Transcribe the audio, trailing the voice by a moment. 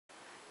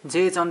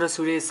जय चन्द्र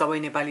सूर्य सबै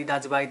नेपाली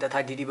दाजुभाइ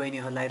तथा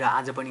दिदीबहिनीहरूलाई र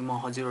आज पनि म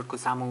हजुरहरूको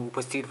सामु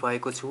उपस्थित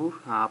भएको छु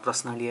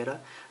प्रश्न लिएर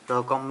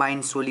र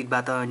कम्बाइन्ड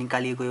सोलिडबाट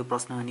निकालिएको यो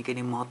प्रश्न निकै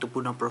नै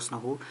महत्त्वपूर्ण प्रश्न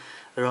हो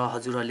र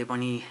हजुरहरूले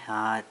पनि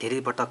धेरै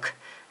पटक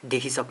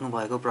देखिसक्नु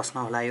भएको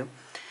प्रश्न होला यो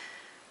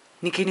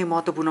निकै नै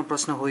महत्त्वपूर्ण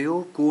प्रश्न हो यो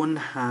कोन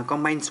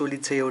कम्बाइन्ड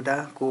सोलिड चाहिँ एउटा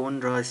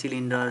कोन र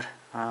सिलिन्डर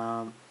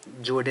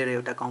जोडेर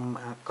एउटा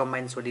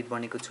कम्बाइन्ड सोलिड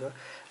बनेको छ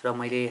र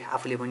मैले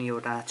आफूले पनि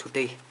एउटा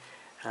छुट्टै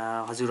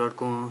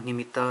हजुरहरूको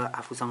निमित्त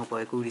आफूसँग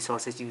भएको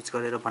रिसोर्सेस युज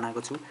गरेर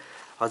बनाएको छु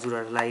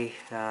हजुरहरूलाई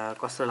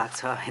कस्तो लाग्छ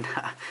हैन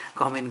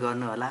कमेन्ट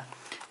गर्नु होला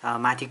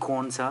माथि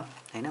कोन छ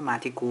हैन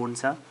माथि कोन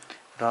छ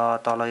र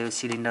तल यो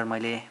सिलिन्डर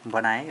मैले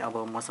बनाएँ अब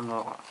मसँग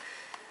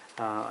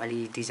अलि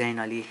डिजाइन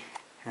अलि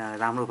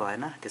राम्रो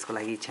भएन त्यसको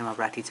लागि क्षमा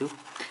प्रार्थी छु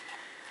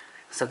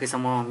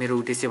सकेसम्म मेरो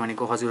उद्देश्य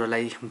भनेको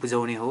हजुरहरूलाई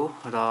बुझाउने हो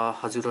र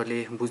हजुरहरूले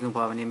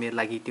बुझ्नुभयो भने मेरो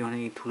लागि त्यो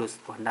नै ठुलो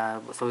भन्दा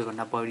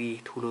सबैभन्दा बढी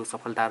ठुलो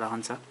सफलता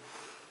रहन्छ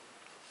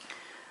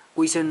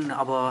क्वेसन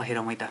अब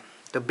हेरौँ है त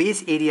the base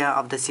area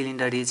of the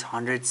cylinder is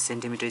 100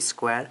 centimetre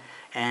square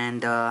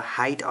and the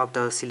height of the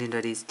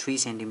cylinder is 3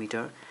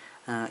 centimetre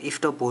if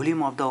the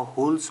volume of the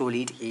whole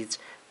solid is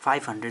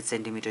 500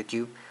 centimetre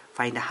cube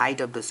find the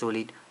height of the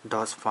solid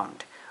does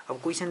found अब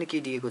क्वेसनले के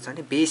दिएको छ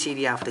भने base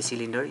area of the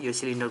cylinder यो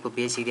सिलिन्डरको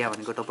base area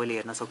भनेको तपाईँले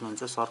हेर्न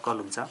सक्नुहुन्छ सर्कल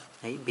हुन्छ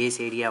है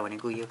बेस एरिया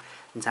भनेको यो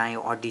जहाँ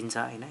यो अड्डिन्छ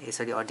हैन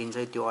यसरी अड्डिन्छ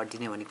त्यो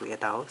अड्डिने भनेको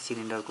यता हो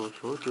सिलिन्डरको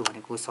हो त्यो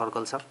भनेको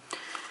सर्कल छ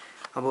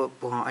अब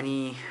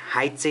अनि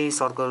हाइट चाहिँ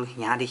सर्कल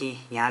यहाँदेखि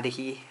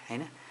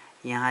हैन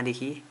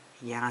यहाँदेखि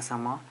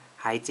यहाँसम्म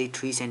हाइट चाहिँ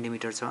 3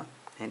 सेन्टिमिटर छ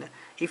हैन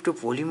if the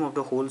volume of the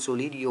whole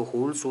solid यो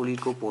होल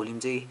सोलिडको भोल्युम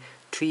चाहिँ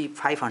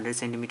 500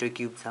 सेन्टिमिटर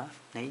क्युब छ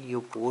है यो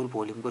होल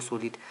भोल्युमको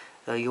सोलिड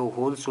यो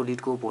होल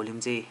सोलिडको भोल्युम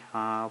चाहिँ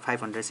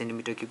 500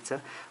 सेन्टिमिटर क्युब छ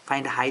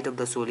find the height of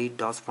the solid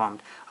does formed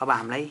अब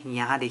हामीलाई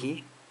यहाँदेखि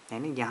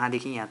हैन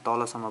यहाँदेखि यहाँ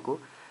तलसम्मको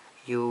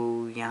यो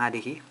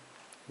यहाँदेखि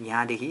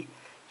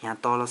यहाँ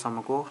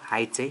तलसम्मको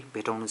हाइट चाहिँ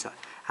भेटाउनु छ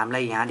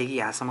हामीलाई यहाँदेखि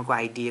यहाँसम्मको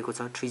हाइट दिएको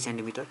छ 3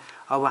 सेन्टिमिटर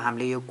अब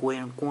हामीले यो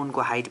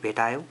कोनको हाइट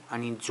भेटायौँ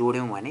अनि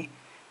जोड्यौँ भने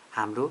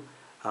हाम्रो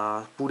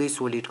पुरै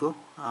सोलिडको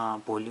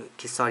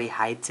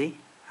हाइट चाहिँ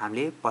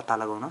हामीले पत्ता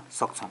लगाउन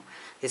सक्छौँ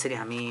यसरी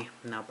हामी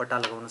पत्ता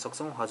लगाउन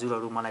सक्छौँ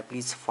हजुरहरू मलाई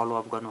प्लिज फलो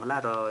अप गर्नुहोला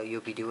र यो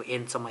भिडियो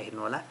एन्डसम्म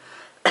हेर्नुहोला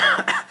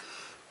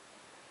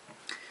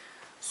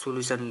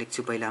सोलुसन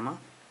लेख्छु पहिला म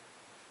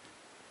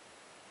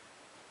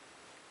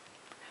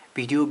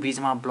भिडियो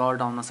बीचमा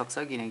ब्लड आउन सक्छ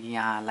किनकि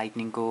यहाँ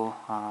लाइटनिङको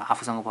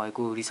आफूसँग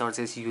भएको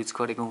रिसोर्सेस युज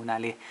गरेको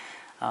हुनाले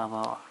अब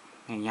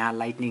यहाँ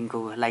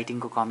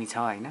लाइटिङको कमी छ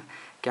हैन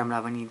क्यामेरा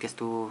पनि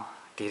त्यस्तो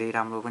धेरै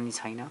राम्रो पनि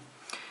छैन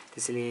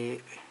त्यसैले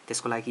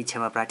त्यसको लागि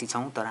क्षमा प्रार्थी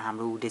छौँ तर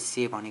हाम्रो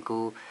उद्देश्य भनेको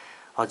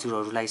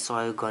हजुरहरूलाई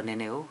सहयोग गर्ने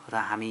नै हो र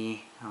हामी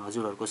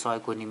हजुरहरूको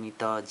सहयोगको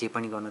निमित्त जे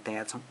पनि गर्न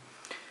तयार छौँ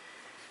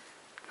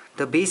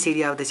the base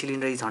area of the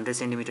cylinder is 100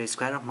 centimetre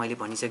square मैले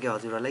भनिसकेँ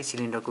हजुरहरूलाई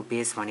सिलिन्डरको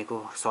बेस भनेको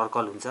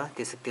सर्कल हुन्छ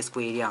त्यसको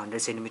एरिया 100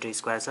 सेन्टिमिटर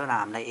स्क्वायर छ र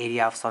हामीलाई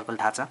एरिया अफ सर्कल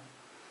थाहा छ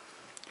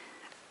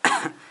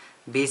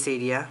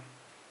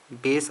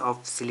base of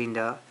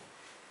cylinder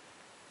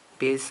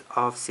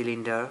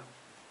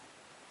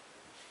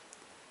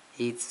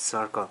is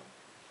circle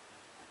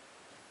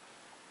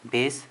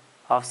base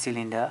of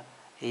cylinder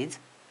is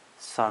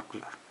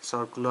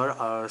circular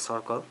or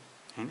circle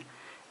हैन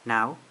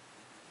now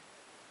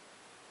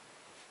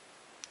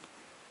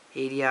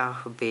area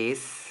of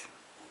base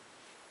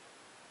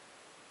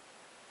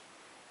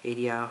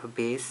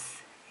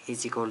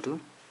is equal to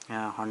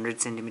 100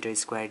 centimetre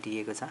square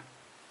दिएको छ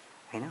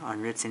हैन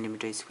 100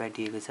 सेन्टिमिटर स्क्वायर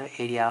दिएको छ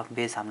एरिया अफ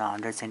बेस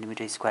हामीलाई 100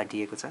 सेन्टिमिटर स्क्वायर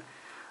दिएको छ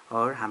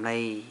और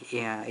हामीलाई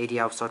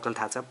एरिया अफ सर्कल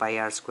थाहा छ पाई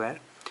are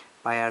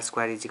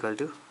square is equal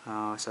to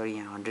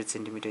यहाँ 100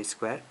 सेन्टिमिटर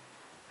स्क्वायर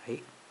है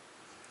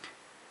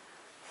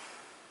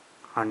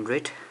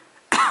 100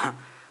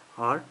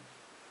 और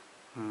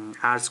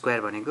आर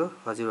स्क्वायर भनेको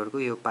हजुरहरूको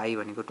यो पाई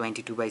भनेको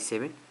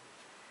 22/7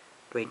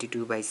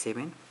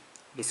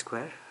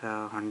 स्क्वायर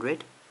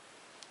 100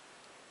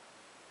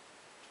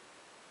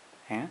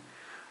 है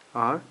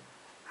और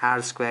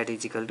are square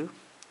is equal two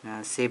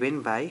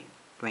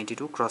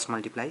 7/22 cross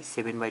multiply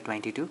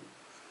 7/22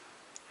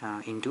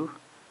 into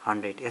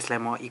 100 यसलाई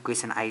म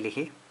इक्वेसन आई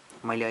लेखेँ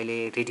मैले अहिले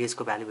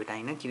रेडियसको भ्यालु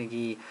भेटाइनँ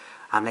किनकि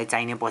हामीलाई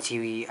चाहिने पछि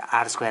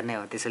आर स्क्वायर नै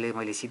हो त्यसैले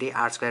मैले सिधै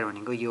आर स्क्वायर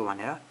भनेको यो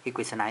भनेर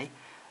इक्वेसन आई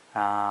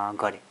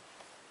गरे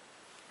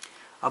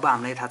अब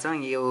हामीलाई थाहा छ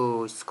यो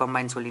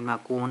कम्बाइन्ड सोलिडमा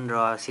कोन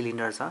र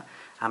सिलिन्डर छ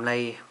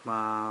हामीलाई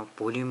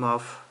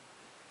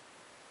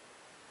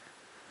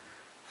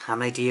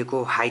हामीलाई दिएको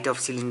हाइट अफ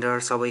सिलिन्डर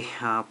सबै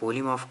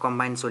volume of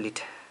combined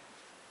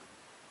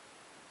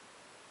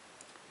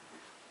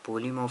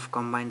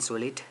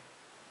solid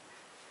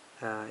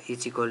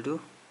is equal to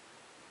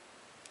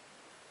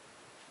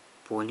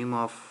volume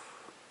of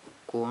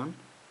कोन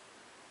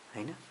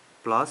हैन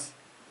प्लस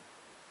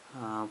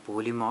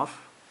भोल्युम अफ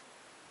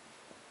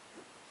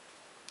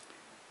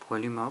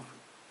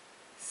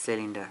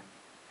सिलिन्डर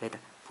है त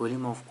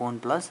volume of cone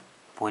plus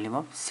volume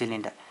of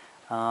cylinder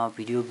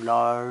video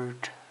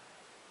blood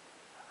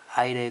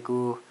आइरहेको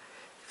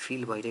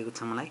फिल भइरहेको छ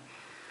मलाई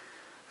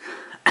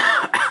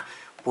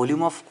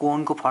भोल्युम अफ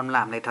कोनको फर्मुला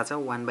हामीलाई थाहा छ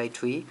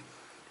 1/3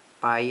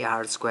 पाई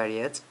आर स्क्वायर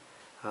एच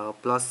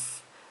प्लस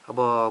अब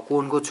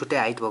कोनको छुट्टै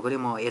हाइट भएकोले म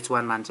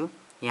h1 मान्छु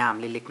यहाँ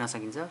हामीले लेख्न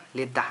सकिन्छ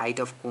लेट द हाइट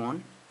अफ कोन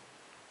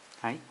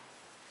है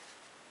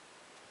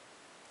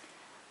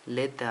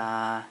let the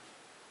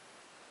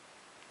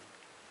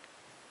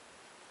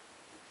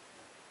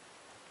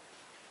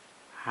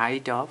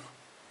height of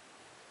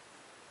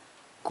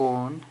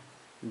cone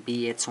be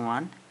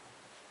h1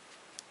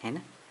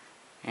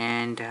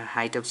 and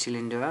height of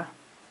cylinder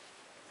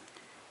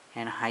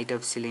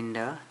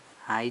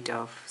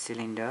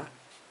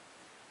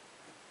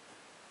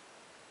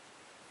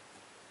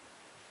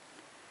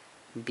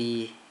be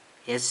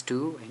h2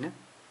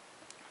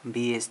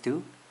 be h2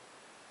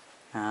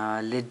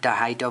 let the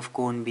height of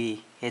cone be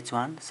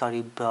h1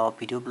 sorry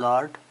video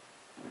blurred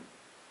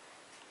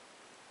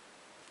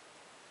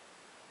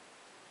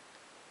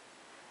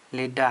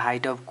let the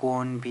height of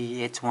cone be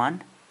h1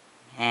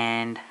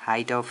 and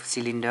height of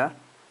cylinder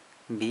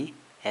be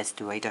h2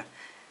 है त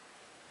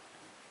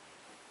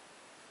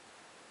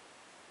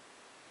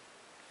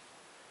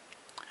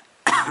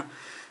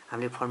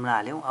हामीले formula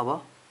हाल्यौं अब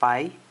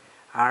पाई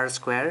are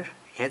square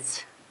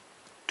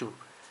h2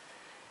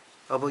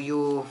 अब यो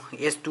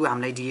s2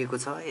 हामीलाई दिएको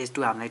छ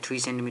s2 हामीलाई 3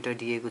 सेन्टिमिटर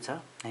दिएको छ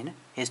हैन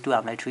s2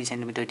 हामीलाई 3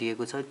 सेन्टिमिटर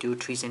दिएको छ त्यो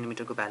 3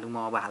 सेन्टिमिटरको भ्यालु म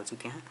अब हाल्छु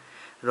त्यहाँ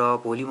र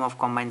भोल्युम अफ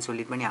कम्बाइन्ड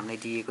सोलिड पनि हामीलाई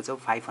दिएको छ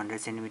 500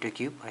 सेन्टिमिटर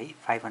क्युब है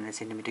 500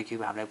 सेन्टिमिटर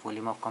क्युब हामीलाई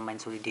भोल्युम अफ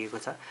कम्बाइन्ड सोलिड दिएको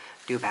छ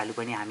त्यो भ्यालु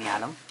पनि हामी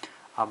हालौं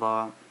अब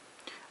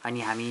अनि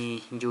हामी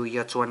यो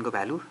h1 को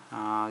भ्यालु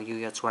यो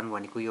h1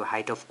 भनेको यो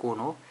हाइट अफ कोन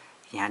हो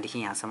यहाँदेखि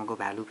यहाँसम्मको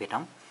भ्यालु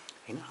भेटौं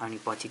हैन अनि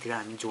पछितिर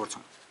हामी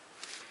जोड्छौं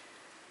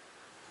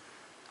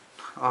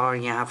और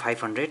यहाँ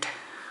 500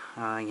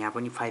 यहाँ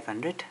पनि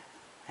 500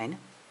 हैन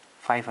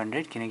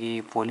 500 किनकि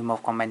भोल्युम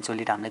अफ कम्बाइन्ड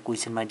सोलिड हामीलाई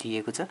क्वेशनमा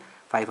दिएको छ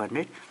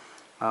 500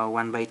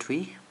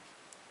 1/3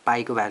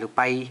 पाई को भ्यालु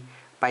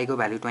पाईको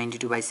भ्यालु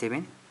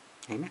 22/7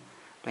 हैन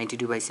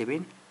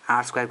 22/7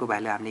 आर स्क्वायर को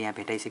भ्यालु हामीले यहाँ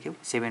भेटाइसक्यौ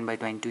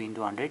 7/22 *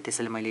 100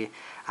 त्यसैले मैले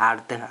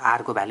आर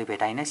को भ्यालु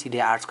भेटाइन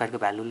सिधै आर स्क्वायर को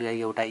भ्यालुलाई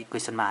एउटा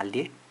इक्वेसनमा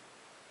हाल्दिए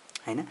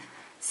हैन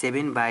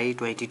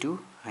 7/22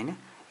 हैन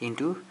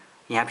इन्टु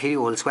यहाँ फेरि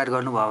होल स्क्वायर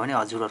गर्नुभयो भने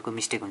हजुरहरुको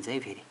मिस्टेक हुन्छ है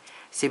फेरि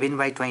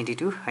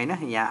 7/22 हैन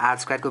यहाँ आर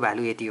स्क्वायर को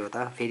भ्यालु यति हो त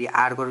फेरि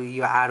आर को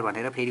यो आर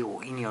भनेर फेरि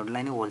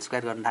यिनीहरुलाई नै होल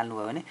स्क्वायर गर्न थाल्नु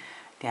भयो भने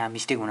त्यहाँ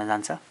मिस्टेक हुन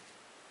जान्छ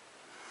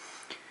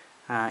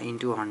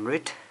इन्टु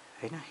 100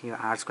 हैन यो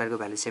आर स्क्वायर को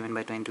भ्यालु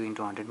 7/22 *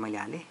 100 मैले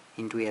हाले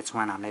इन्टु h1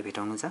 हामीलाई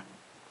भेटाउनु छ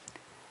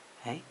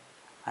है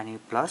अनि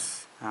प्लस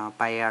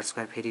पाई आर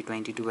स्क्वायर फेरि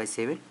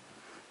 22/7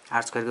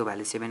 आर स्क्वायर को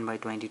भ्यालु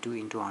 7/22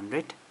 *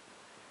 100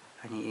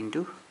 अनि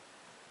इन्टु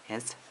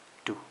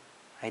h2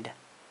 है त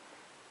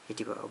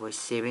यति भयो अब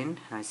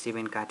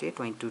 7 काटे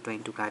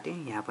 22 काटे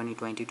यहाँ पनि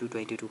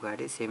 22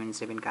 काटे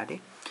 7 काटे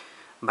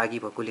बाँकी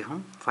भएको लेखौं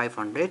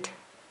 500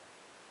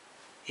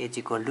 is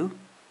equal to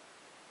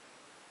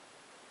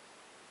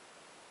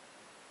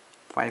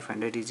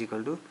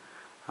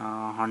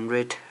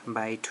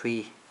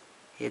 100/3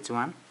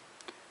 h1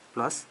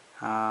 plus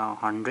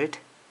 100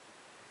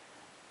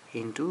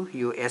 into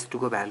यो s2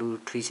 को भ्यालु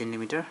 3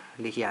 सेन्टिमिटर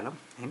लेखिहालौं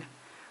हैन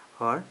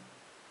और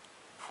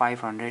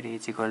 500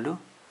 is equal to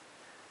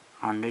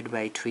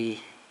 100/3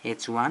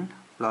 h1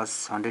 plus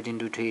 100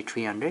 into 3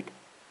 300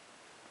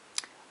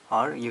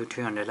 और यो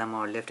 300 लाई म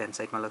लेफ्ट ह्यान्ड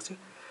साइडमा लग्छु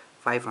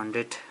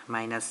 500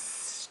 minus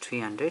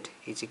 300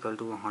 is equal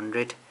to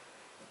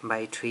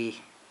 100/3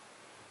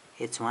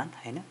 h1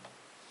 हैन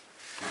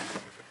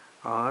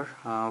और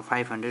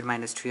 500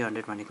 minus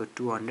 300 भनेको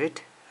 200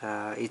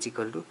 is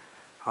equal to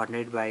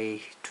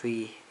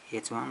 100/3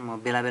 h1 म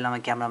बेला बेलामा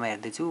क्यामेरामा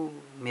हेर्दै छु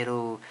मेरो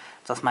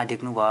चस्मा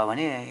देख्नु भयो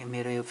भने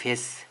मेरो यो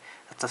फेस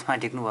चस्मा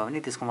देख्नु भयो भने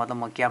त्यसको मतलब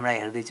म क्यामेरा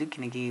हेर्दै छु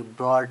किनकि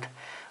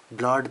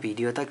ब्लड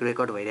भिडियो त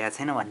रेकर्ड भइरहेको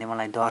छैन भन्ने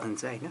मलाई डर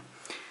हुन्छ हैन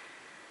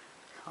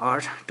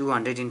और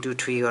 200 into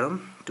 3 गरौँ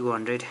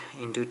 200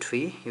 into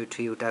 3 यो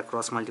 3 वटा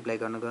क्रस मल्टिप्लाई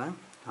गर्न गयो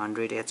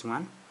 100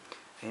 h1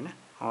 हैन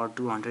और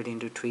 200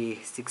 into 3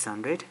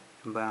 600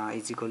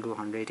 is equal to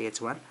 100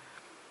 h1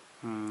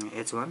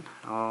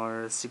 और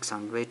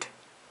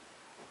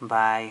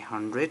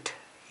 600/100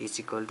 is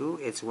equal to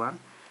h1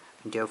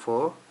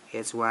 therefore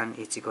h1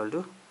 is equal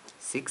to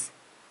 6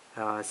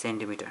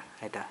 centimetre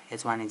है त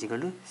h1 is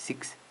equal to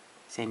 6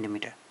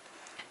 centimetre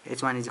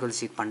h1 is equal to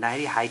 6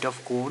 भन्दाखेरि हाइट अफ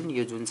कोन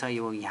यो जुन छ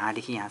यो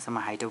यहाँदेखि यहाँसम्म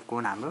हाइट अफ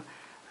कोन हाम्रो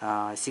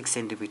 6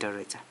 सेन्टिमिटर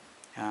रहेछ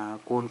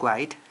कोनको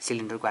हाइट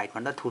सिलिन्डरको हाइट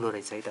भन्दा ठूलो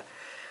रहेछ है त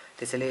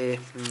त्यसैले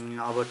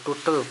अब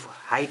total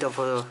height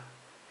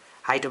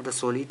of the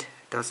solid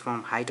दस from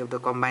height of the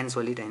combined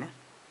solid हैन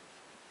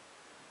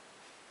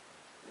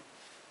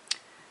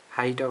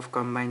height of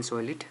combined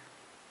solid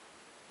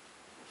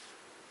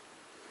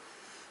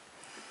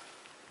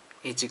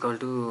is equal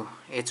to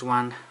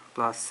h1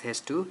 plus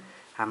h2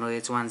 हाम्रो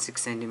h1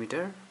 6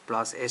 सेन्टिमिटर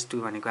प्लस h2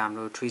 भनेको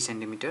हाम्रो 3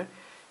 centimetre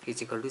is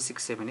equal to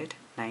 6 7 8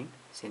 9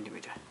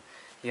 centimetre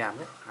यो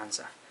हाम्रो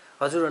आन्सर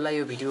हजुरहरूलाई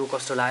यो video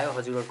कस्तो लाग्यो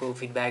हजुरहरूको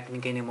फिडब्याक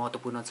निकै नै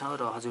महत्त्वपूर्ण छ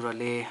र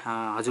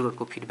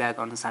हजुरहरूको फिडब्याक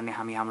अनुसार नै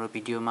हामी हाम्रो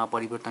भिडियोमा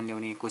परिवर्तन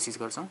ल्याउने कोसिस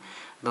गर्छौँ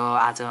र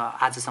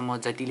आजसम्म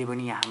जतिले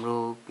पनि हाम्रो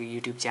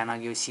युट्युब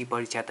च्यानल यो सी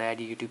परीक्षा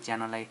तयारी युट्युब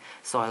च्यानललाई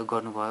सहयोग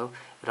गर्नुभयो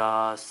र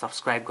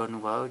सब्सक्राइब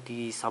गर्नुभयो ती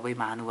सबै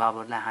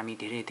महानुभावहरूलाई हामी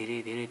धेरै धेरै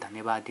धेरै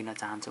धन्यवाद दिन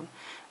चाहन्छौँ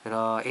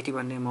र यति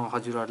भन्दै म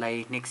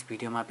हजुरहरूलाई नेक्स्ट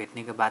भिडियोमा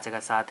भेट्नेको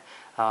बाचाका साथ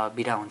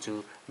बिदा हुन्छु।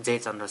 जय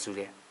चन्द्र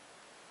सूर्य।